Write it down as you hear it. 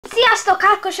Sziasztok,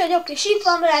 Ákos vagyok, és itt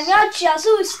van velem Jancsi az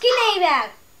új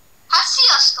skinével. Hát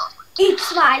sziasztok! It's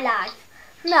my life.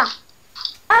 Na,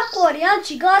 akkor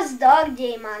Jancsi gazdag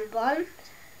gyémántban.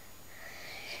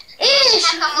 És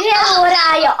fél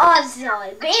órája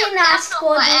azzal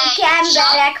bénászkodunk,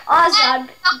 emberek, azzal...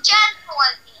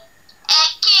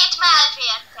 Két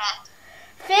melvértet.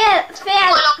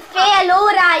 Fél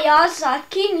órája azzal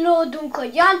kínlódunk,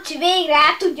 hogy Jancsi végre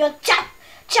el tudja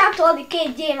csatolni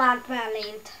két gyémánt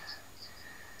mellént.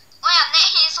 Olyan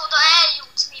nehéz oda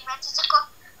eljutni, mert ezek a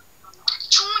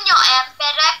csúnya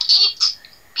emberek itt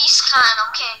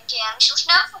piszkálnak engem, és most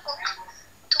nem fogok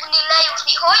tudni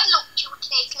lejutni. Hogy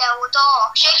jutnék le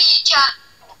oda? Segítsen!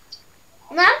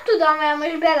 Nem tudom, mert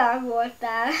most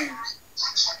belágoltál.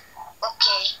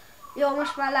 Oké. Jó,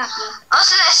 most már látlak.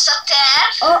 Az lesz a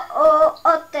terv.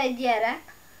 Ott egy gyerek.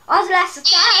 Az lesz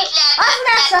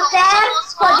a terv,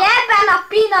 hogy ebben a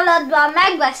pillanatban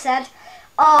megveszed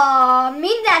a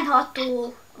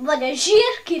mindenható, vagy a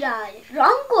zsírkirály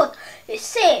rangot, és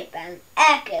szépen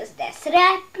elkezdesz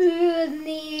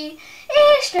repülni,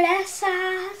 és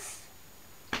leszállsz.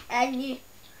 Ennyi.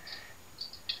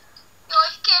 Jaj,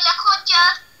 kérlek,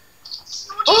 hagyjál.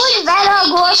 Úgy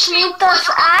belagos, mint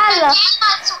az állat.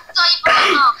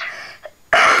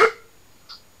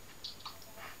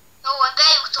 Jó,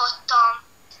 bejutottam.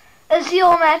 Ez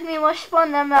jó, mert mi most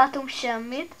pont nem látunk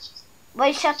semmit.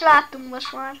 Vagyis hát láttunk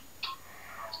most már.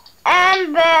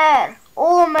 Ember!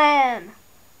 Omen!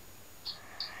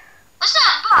 Ez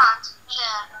nem bánt.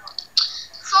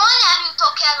 Soha nem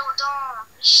jutok el oda.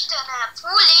 Istenem,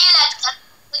 full élet kell,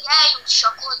 hogy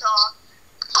eljussak oda.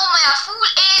 Komolyan, full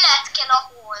élet kell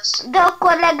ahhoz. De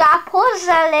akkor legalább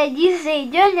hozzá egy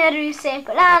gyönyörű, szép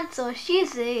láncos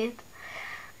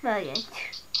vagy egy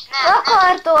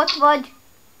takartót, vagy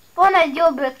van egy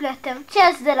jobb ötletem,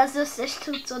 cseszd el az összes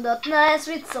cuccodat. Na, ez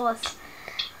mit szólsz?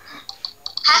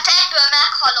 Hát ebből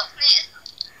meghalok.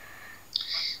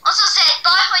 Az az egy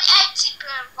baj, hogy egy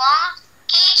cipőm van,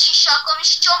 két sisakom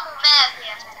és csomó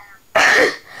melvértem.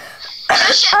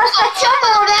 Azt a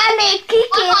csomó melvét ki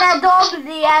kéne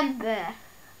dobni, ember.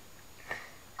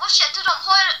 Most sem tudom,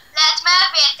 hol lehet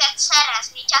melvértet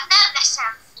szerezni, csak nem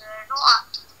veszem föl, rohadt.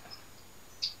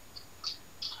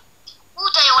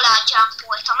 De jól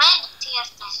átjámpoltam, ennyit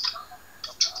értek.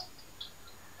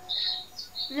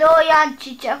 Jó,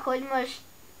 Jancsi, csak hogy most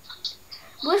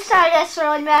muszáj lesz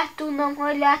valahogy megtudnom,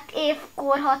 hogy lehet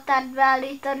évkorhatárt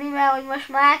beállítani, mert hogy most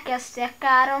már elkezdtek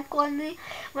káromkodni.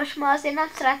 Most már azért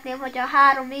nem szeretném, hogy a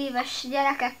 3 éves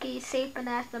gyerekek így szépen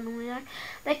eltanulják.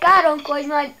 De káromkodj,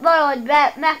 majd valahogy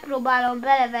megpróbálom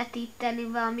belevetíteni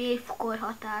valami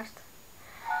évkorhatárt.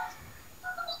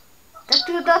 Te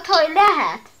tudod, hogy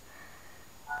lehet?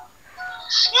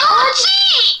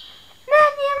 Jancsi!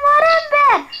 Menjél már,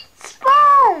 ember!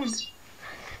 Spawn!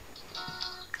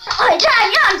 Hogy rá,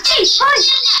 Jancsi!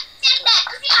 Hogy?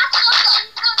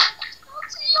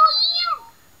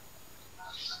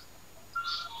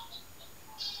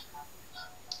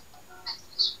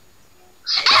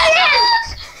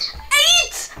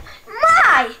 It's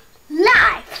my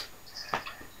life!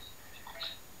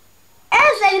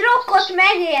 Ez egy rockot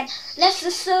megér!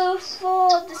 Let's so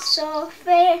for the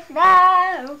surface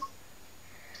now!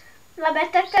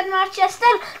 Lebetetted már Chester?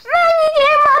 Mennyi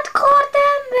gyémántkort,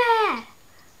 ember?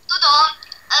 Tudom,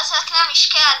 ezek nem is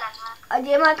kellenek. A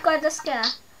gyémántkort az kell?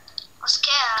 Az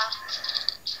kell.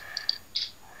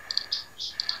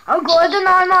 A golden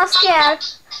alma az kell?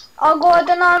 A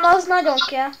golden alma az nagyon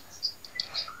kell.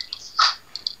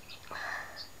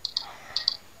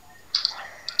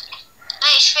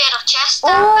 Ne is fér a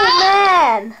Chester. Oh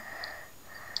man!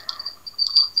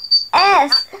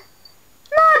 Ez!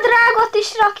 Nadrágot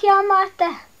is rakjál már te!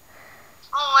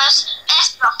 Ó,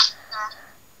 ezt rakjuk.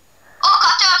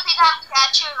 Oka törni nem kell,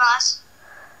 csővász.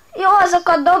 Jó,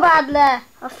 azokat dobáld le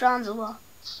a francba.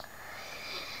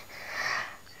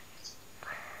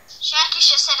 Senki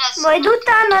se szerez. Majd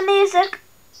utána nézek.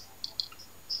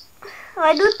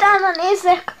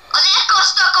 A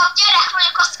leggazdagabb gyerek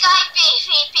vagyok a Sky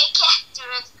PvP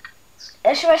 2-n.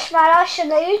 És most már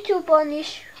lassan a YouTube-on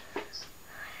is.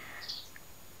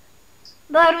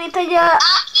 Bármint, hogy a...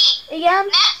 Áki, Igen?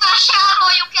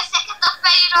 megvásároljuk ezeket a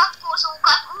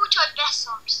feliratkozókat úgy, hogy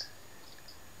beszopsz.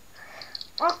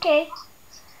 Oké.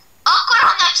 Akkor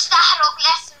a nagy sztárok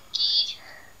leszünk így.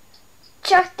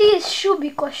 Csak 10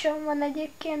 subikosom van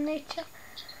egyébként, még csak.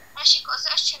 Esik az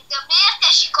eső, de miért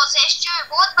esik az eső?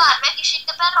 Volt már meg is,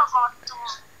 itt beragadtam.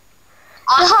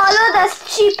 De hallod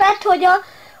azt csipet,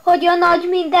 hogy a nagy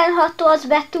mindenható az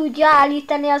be tudja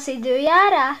állítani az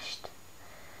időjárást?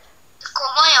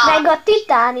 Komolyan? Meg a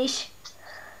titán is.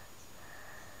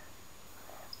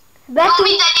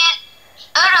 Mindegy,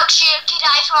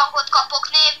 rangot kapok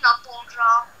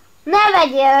névnapomra. Ne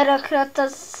vegyél örökröt,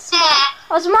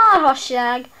 az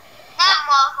marhasság. Nem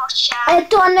marhasság.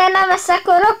 Tudod, miért nem veszek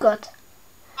örököt?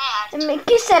 Mert.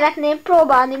 Ki szeretném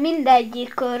próbálni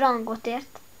mindegyik rangot,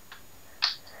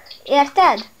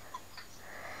 Érted?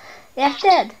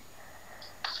 Érted?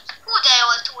 Hú, de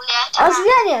jól túléltem. Az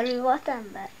gyönyörű volt,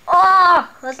 ember.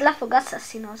 Az le fog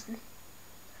assassinozni.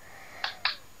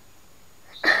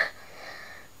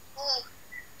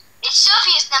 Itt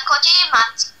szöviznek a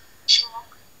gyémánt.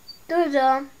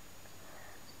 Tudom.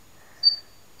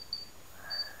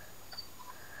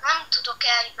 Nem tudok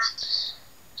elmenni.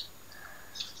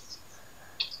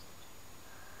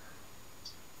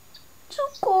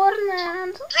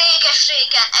 Cukornád.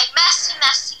 Réges-régen, egy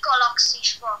messzi-messzi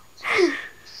galaxisban.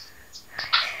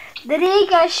 De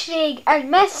réges-rég, egy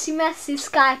messzi-messzi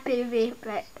Skype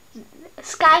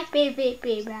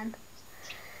PvP-ben.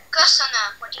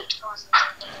 Köszönöm, hogy itt van.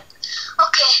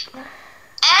 Oké.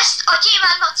 Ezt a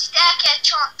gyémántnacit el kell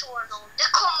csantolnom, de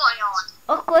komolyan.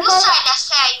 Akkor muszáj lesz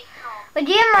eljutnom. A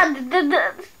gyémánt,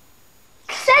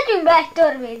 szedjünk be egy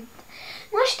törvényt.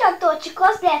 Mostantól csak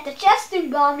az lehet a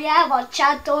chestünkbe, ami el van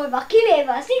csantolva,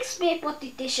 kivéve az XP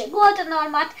potit és a golden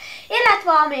armat,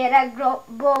 illetve a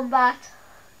méregbombát.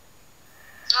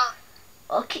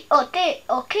 Oké?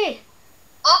 Oké,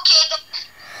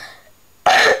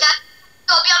 de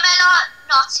dobjam el a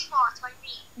nacimat, vagy mi?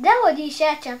 Dehogy is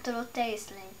elcsantolod te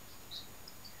észlény.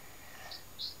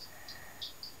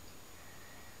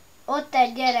 Ott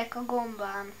egy gyerek a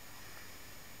gombán.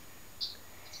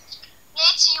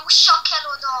 Léci, jussak el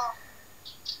oda.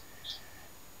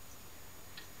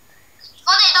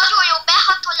 Van egy nagyon jó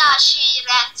behatolási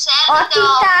rendszer,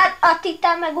 A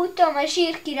titán meg úgy tudom, a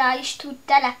zsírkirály is tud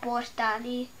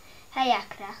teleportálni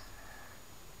helyekre.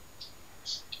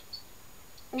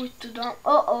 Úgy tudom.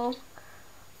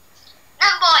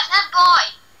 Nem baj.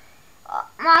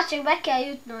 Már csak be kell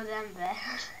jutnod, ember.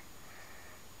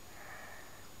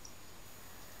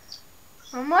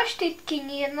 Ha most itt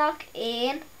kinyírnak,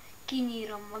 én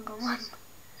kinyírom magamat.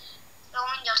 Jó,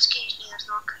 mindjárt ki is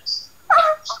nyírnak.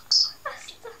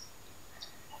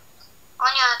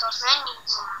 Anyádat, menjünk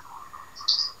már.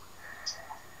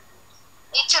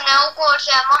 Itt ne ugorj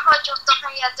el, maradj ott a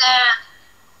helyeden.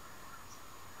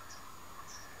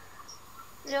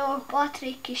 Jó,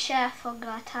 Patrik is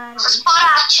elfoglalt 3. Az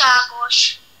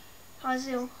barátságos. Az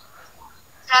jó.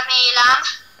 Remélem.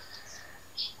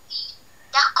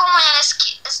 De komolyan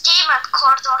ez gyémánt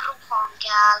karddal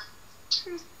rohangál.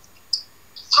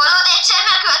 Hallod, egyszer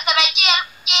megöltem egy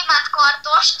gyémánt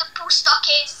kardost puszta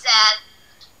kézzel.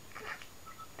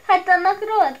 Hát annak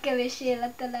rohadt kevés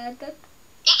élete lehetett.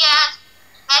 Igen,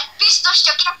 mert biztos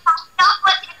csak egy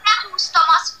volt, én behúztam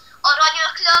az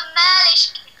aranyöklömmel, és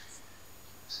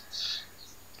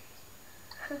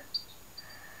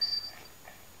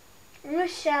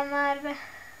Mussál már be.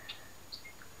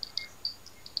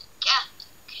 kell.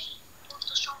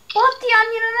 Pontosan kell. Ott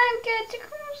annyira nem kell, csak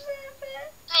mussál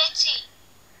be. Léci.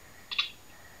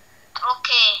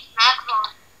 Oké,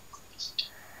 megvan.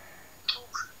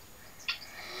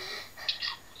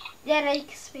 Gyere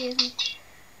XP-zni.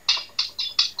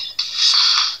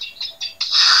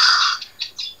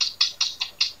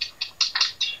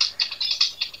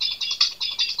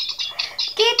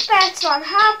 Két perc van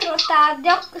hátra,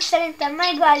 tehát szerintem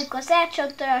megvárjuk az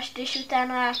elcsattolást, és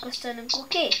utána elköszönünk,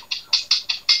 oké?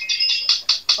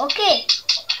 Oké?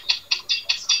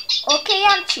 Oké,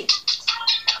 Jancsi?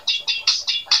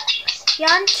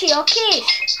 Jancsi, oké?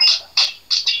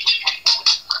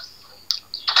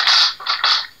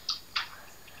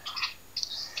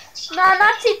 Na, a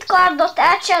nacit kardot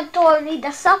elcsatolni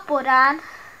ide szaporán.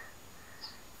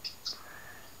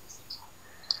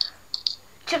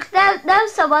 Csak nem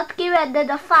szabad kivenned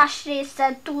a fás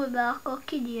részen túlbe, akkor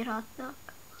kinyírhatnak.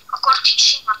 Akkor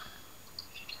sima.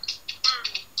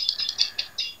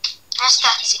 Ez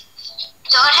tetszik.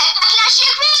 Törhetetlenség,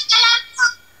 védelem!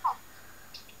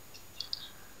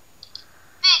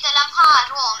 Védelem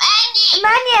 3, ennyi!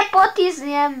 Menjél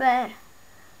potizni, ember!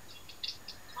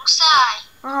 Muszáj.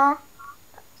 Aha.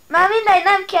 Már mindegy,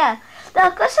 nem kell.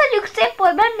 De köszönjük szépen,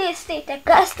 hogy megnéztétek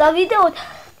ezt a videót.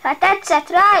 Ha tetszett,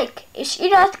 like és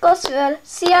iratkozz föl.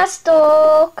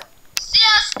 Sziasztok!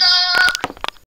 Sziasztok!